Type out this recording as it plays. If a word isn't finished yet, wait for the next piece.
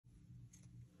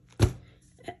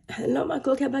Hello, my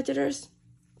cool cat budgeters.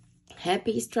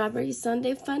 Happy Strawberry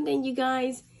Sunday Funding, you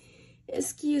guys.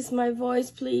 Excuse my voice,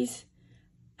 please.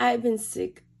 I've been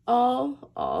sick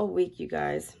all week, you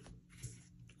guys.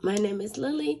 My name is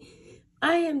Lily.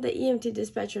 I am the EMT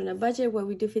dispatcher in a budget where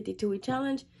we do 52-week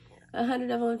challenge,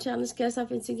 100 envelope challenge, cash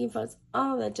off and sinking funds,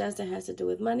 all that jazz that has to do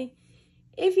with money.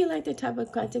 If you like the type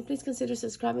of content, please consider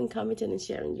subscribing, commenting, and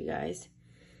sharing, you guys.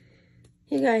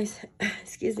 You guys,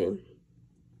 excuse me.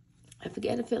 I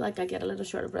feel like I get a little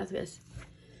short of breath, guys.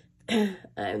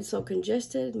 I'm so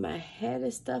congested. My head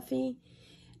is stuffy.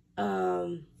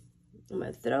 My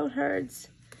throat hurts.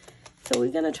 So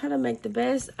we're going to try to make the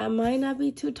best. I might not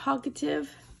be too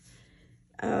talkative.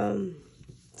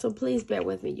 So please bear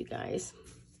with me, you guys.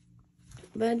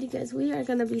 But you guys, we are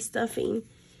going to be stuffing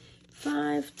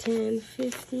 5, 10,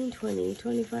 15, 20,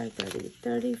 25, 30,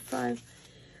 35,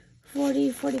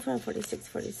 40, 45, 46,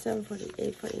 47,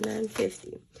 48, 49,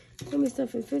 50. We're going to be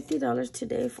stuffing $50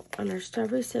 today on our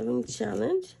Strawberry Saving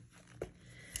Challenge.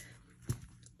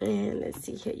 And let's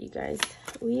see here, you guys.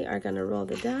 We are going to roll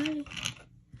the die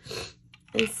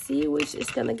and see which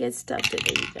is going to get stuffed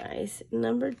today, you guys.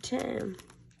 Number 10.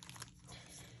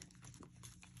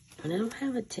 And I don't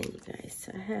have a 10, you guys.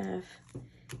 I have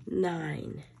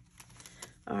 9.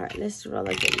 All right, let's roll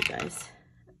again, you guys.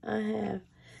 I have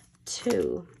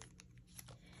 2.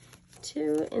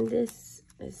 2, and this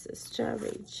is a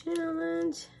Strawberry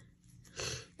Challenge.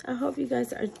 I hope you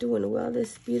guys are doing well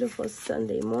this beautiful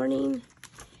Sunday morning.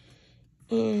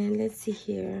 And let's see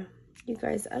here. You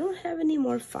guys, I don't have any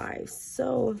more 5s,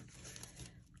 so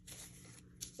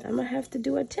I'm going to have to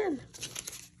do a 10.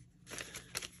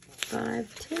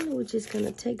 5, 10, which is going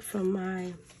to take from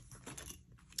my...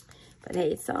 But hey,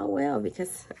 it's all well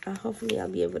because hopefully I'll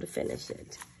be able to finish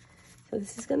it. So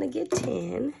this is going to get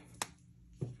 10.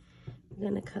 We're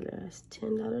going to color us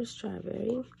 $10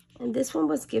 strawberry. And this one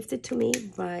was gifted to me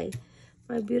by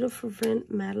my beautiful friend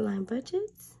Madeline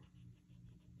Budgets.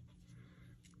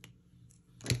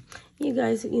 You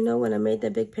guys, you know, when I made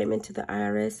that big payment to the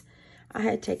IRS, I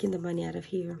had taken the money out of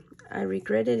here. I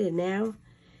regretted it now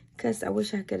because I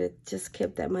wish I could have just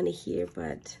kept that money here,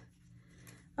 but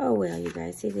oh well, you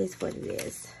guys, it is what it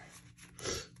is.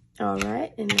 All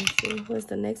right, and let's see, what's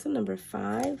the next one? Number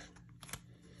 5.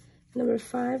 Number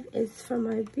 5 is from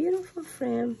my beautiful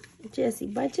friend Jessie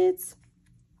Budgets,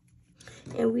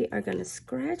 and we are gonna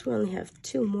scratch. We only have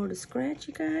 2 more to scratch,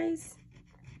 you guys.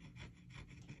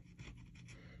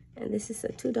 And this is a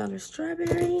 $2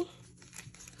 strawberry.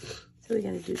 So we're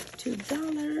going to do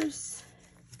 $2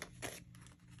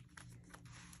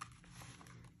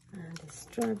 on the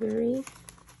strawberry.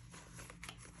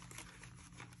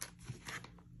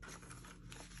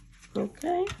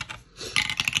 Okay.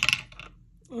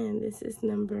 And this is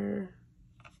number...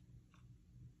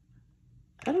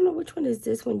 I don't know which one is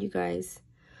this one, you guys.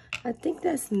 I think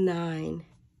that's 9.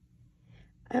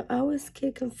 I always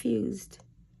get confused.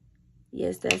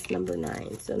 Yes, that's number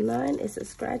 9. So 9 is a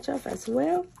scratch off as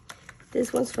well.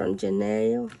 This one's from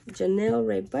Janelle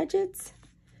Ray Budgets.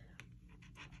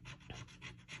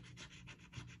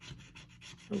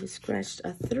 And we scratched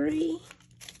a 3.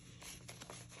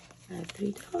 I have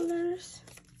 $3.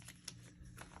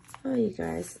 Oh, you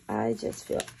guys, I just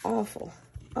feel awful.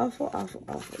 Awful,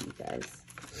 you guys.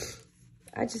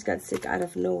 I just got sick out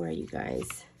of nowhere, you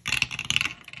guys.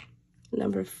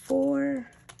 Number 4.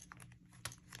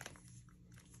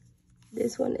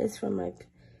 This one is from my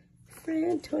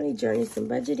friend Tony Journeys and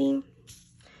Budgeting.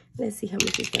 Let's see how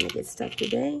much he's going to get stuck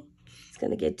today. He's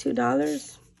going to get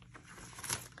 $2.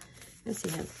 Let's see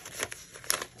how.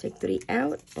 Take 3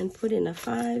 out and put in a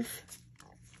 5.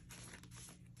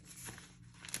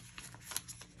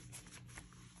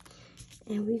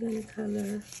 And we're going to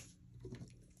color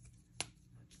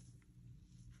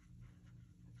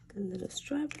the little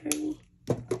strawberry.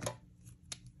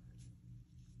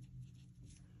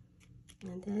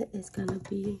 And that is gonna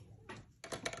be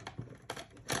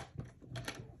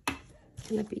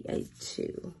a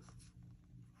 2.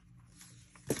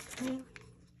 Okay.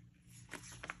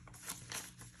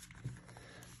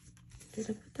 Did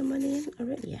I put the money in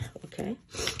already? Yeah, okay.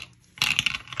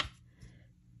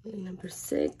 And number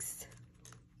 6.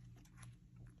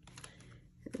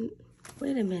 And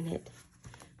wait a minute.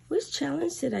 Which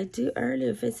challenge did I do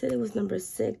earlier? If it said it was number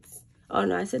 6. Oh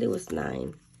no, I said it was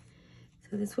 9.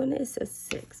 So this one is a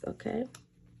 6, okay?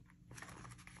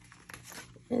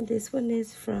 And this one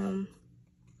is from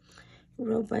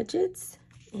Row Budgets.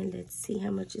 And let's see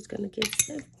how much it's going to get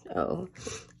saved. Oh,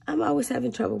 I'm always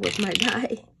having trouble with my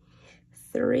die.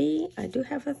 3. I do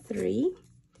have a 3.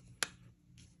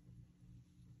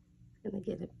 I'm going to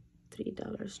get a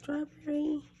 $3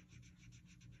 strawberry.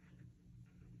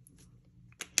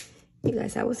 You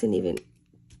guys, I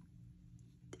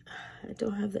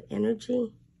don't have the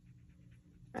energy.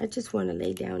 I just want to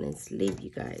lay down and sleep, you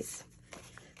guys.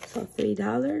 So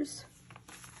 $3.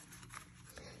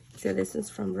 So this is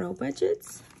from Row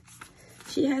Budgets.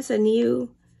 She has a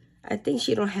new, I think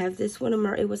she don't have this one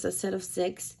anymore. It was a set of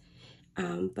 6,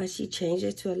 but she changed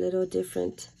it to a little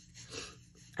different,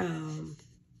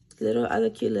 other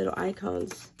cute little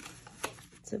icons.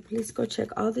 So please go check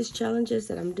all these challenges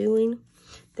that I'm doing.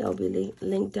 They'll be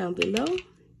linked down below.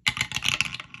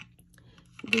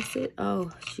 This is,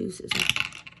 oh, shoes is up.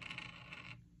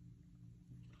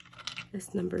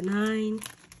 That's number 9.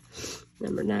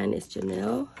 Number 9 is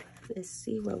Janelle. Let's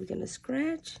see what we're gonna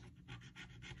scratch.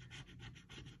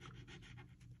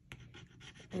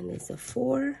 And it's a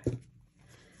 4. So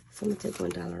I'm gonna take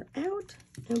 $1 out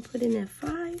and put in at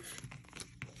 5.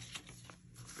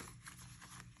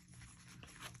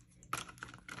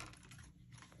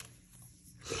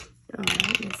 All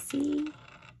right, let's see.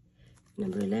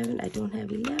 Number 11, I don't have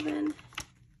 11.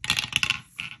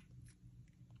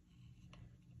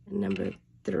 And number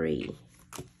 3.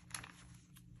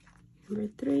 Number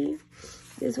 3.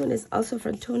 This one is also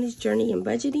from Tony's Journey in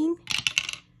Budgeting.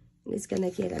 And it's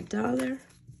gonna get $1.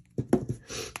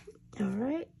 All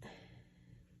right.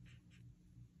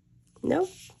 Nope,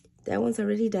 that one's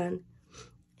already done.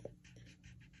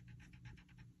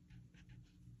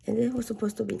 And this was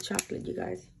supposed to be chocolate, you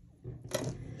guys.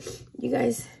 You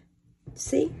guys,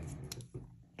 see?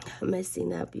 I'm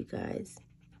messing up, you guys.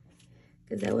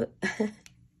 Because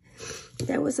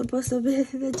that was supposed to be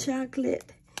the chocolate.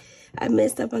 I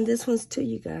messed up on this ones too,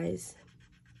 you guys.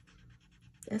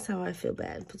 That's how I feel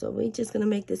bad. So we're just going to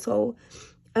make this whole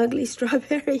ugly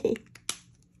strawberry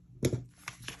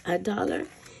 $1.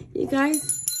 You guys,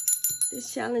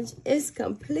 this challenge is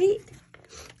complete.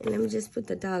 And let me just put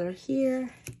the $1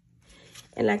 here.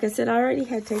 And like I said, I already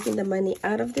had taken the money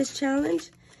out of this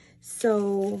challenge.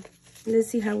 So let's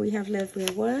see how we have left. We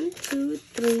have 1, 2,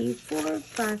 3, 4,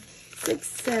 5, 6,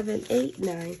 7, 8,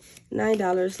 9.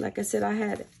 $9. Like I said, I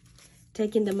had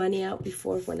taken the money out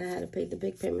before when I had to pay the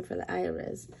big payment for the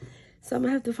IRS. So I'm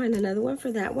going to have to find another one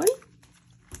for that one.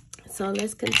 So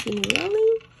let's continue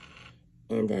rolling.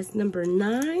 And that's number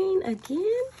 9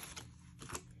 again.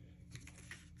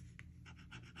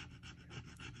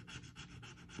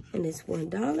 And it's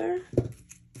 $1.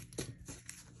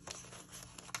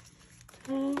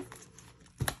 Okay.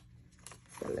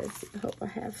 So let's see. I hope I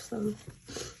have some.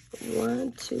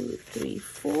 1, 2, 3,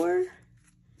 4.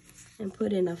 And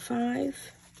put in a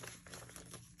 5.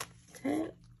 Okay.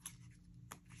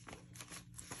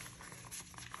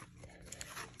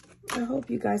 I hope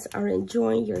you guys are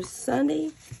enjoying your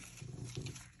Sunday.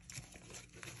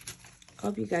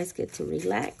 Hope you guys get to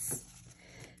relax.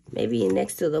 Maybe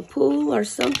next to the pool or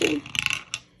something.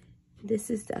 This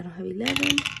is, I don't have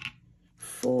 11.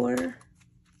 4.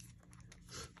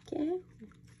 Okay.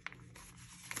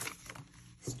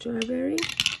 Strawberry.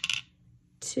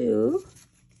 2.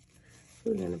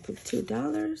 We're going to put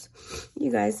 $2.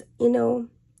 You guys, you know,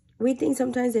 we think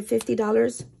sometimes that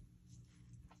 $50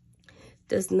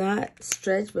 does not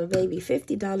stretch, but baby,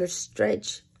 $50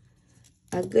 stretch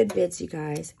a good bit, you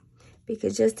guys.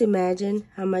 Because just imagine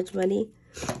how much money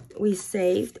we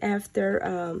saved after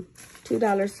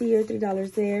 $2 here,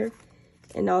 $3 there.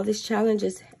 And all these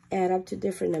challenges add up to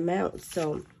different amounts.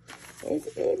 So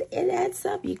it adds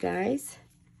up, you guys.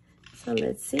 So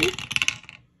let's see.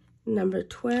 Number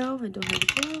 12, I don't have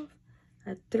 12.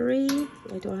 A 3,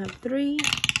 I don't have 3.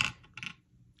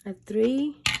 A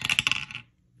 3.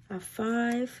 A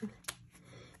 5.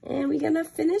 And we're going to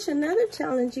finish another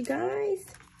challenge, you guys.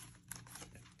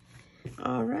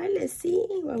 All right, let's see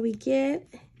what we get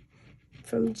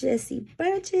from Jessie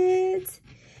Budgets.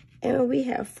 And we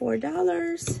have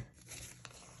 $4.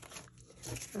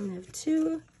 I have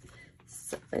 2.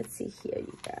 So let's see here,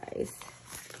 you guys.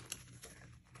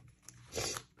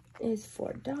 It's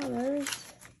 $4.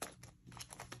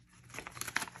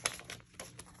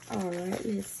 All right,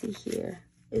 let's see here.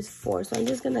 It's 4. So I'm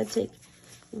just gonna take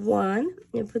 1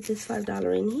 and put this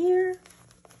 $5 in here.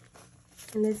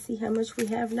 And let's see how much we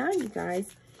have now, you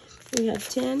guys. We have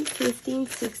 10, 15,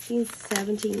 16,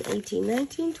 17, 18,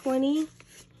 19, 20,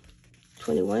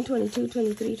 21, 22,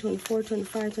 23, 24,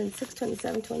 25, 26,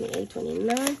 27, 28,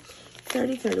 29,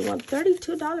 30, 31,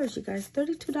 $32, you guys.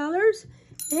 $32.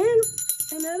 And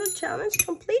another challenge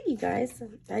complete, you guys.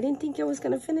 I didn't think I was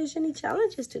going to finish any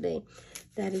challenges today.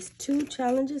 That is 2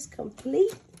 challenges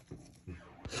complete.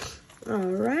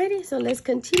 Alrighty, so let's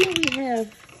continue. We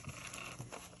have,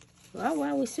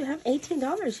 wow, we still have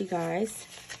 $18, you guys.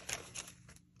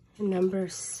 Number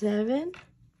 7.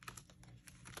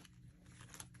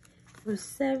 for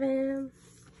 7.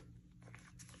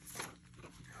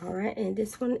 All right, and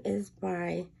this one is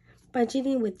by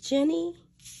Budgeting with Jenny.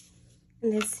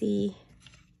 And let's see.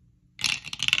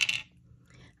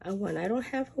 A 1. I don't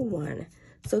have a 1.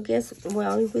 So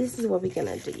well, this is what we're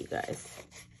gonna do, you guys.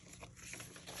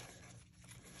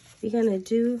 We're gonna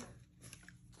do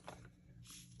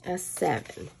a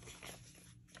 7.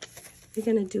 We're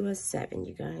gonna do a 7,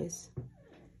 you guys.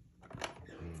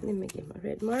 Let me get my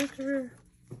red marker.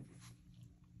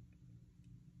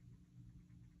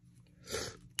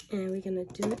 And we're gonna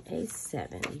do a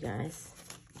 7, you guys.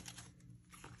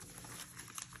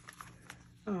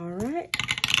 All right.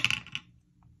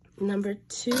 Number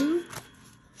 2.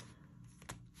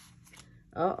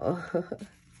 Uh-oh.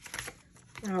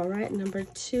 All right, number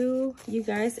 2, you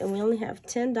guys, and we only have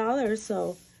 $10,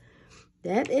 so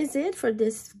that is it for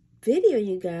this video,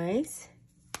 you guys.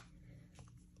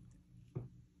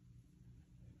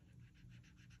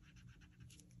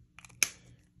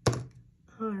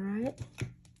 All right.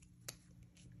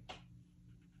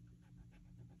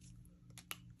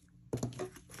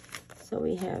 So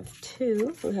we have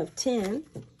 2, we have 10.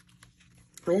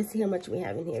 Let's see how much we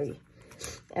have in here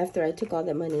after I took all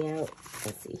the money out.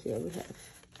 Let's see here,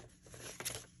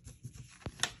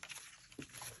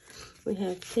 we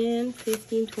have 10,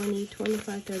 15, 20,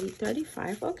 25, 30,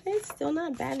 35. Okay, still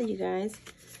not bad, you guys.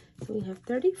 So we have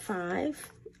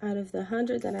 35 out of the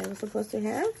 100 that I was supposed to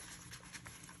have.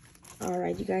 All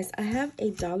right, you guys, I have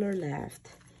 $1 left.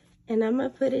 And I'm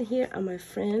going to put it here on my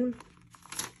friend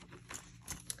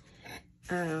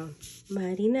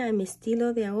Marina, mi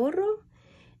estilo de ahorro.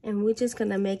 And we're just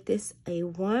going to make this a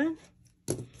 1.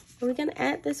 And we're going to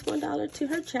add this $1 to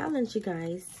her challenge, you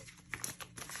guys.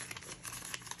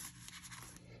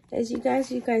 As you guys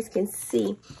can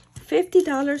see,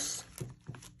 $50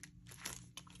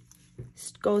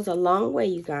 goes a long way,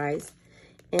 you guys.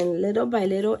 And little by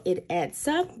little, it adds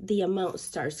up. The amount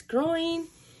starts growing.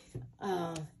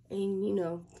 And, you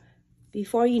know,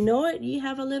 before you know it, you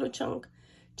have a little chunk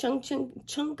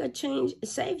of change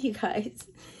saved, you guys.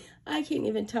 I can't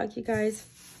even talk, you guys.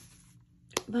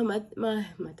 But my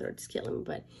throat's killing me.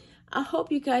 But I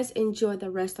hope you guys enjoy the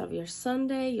rest of your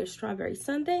Sunday, your strawberry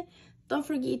Sunday. Don't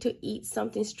forget to eat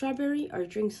something strawberry or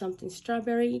drink something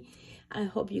strawberry. I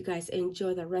hope you guys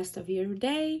enjoy the rest of your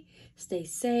day. Stay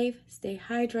safe, stay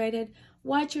hydrated,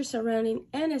 watch your surrounding,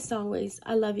 and as always,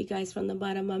 I love you guys from the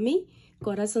bottom of me.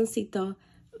 Corazoncito.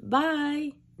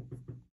 Bye.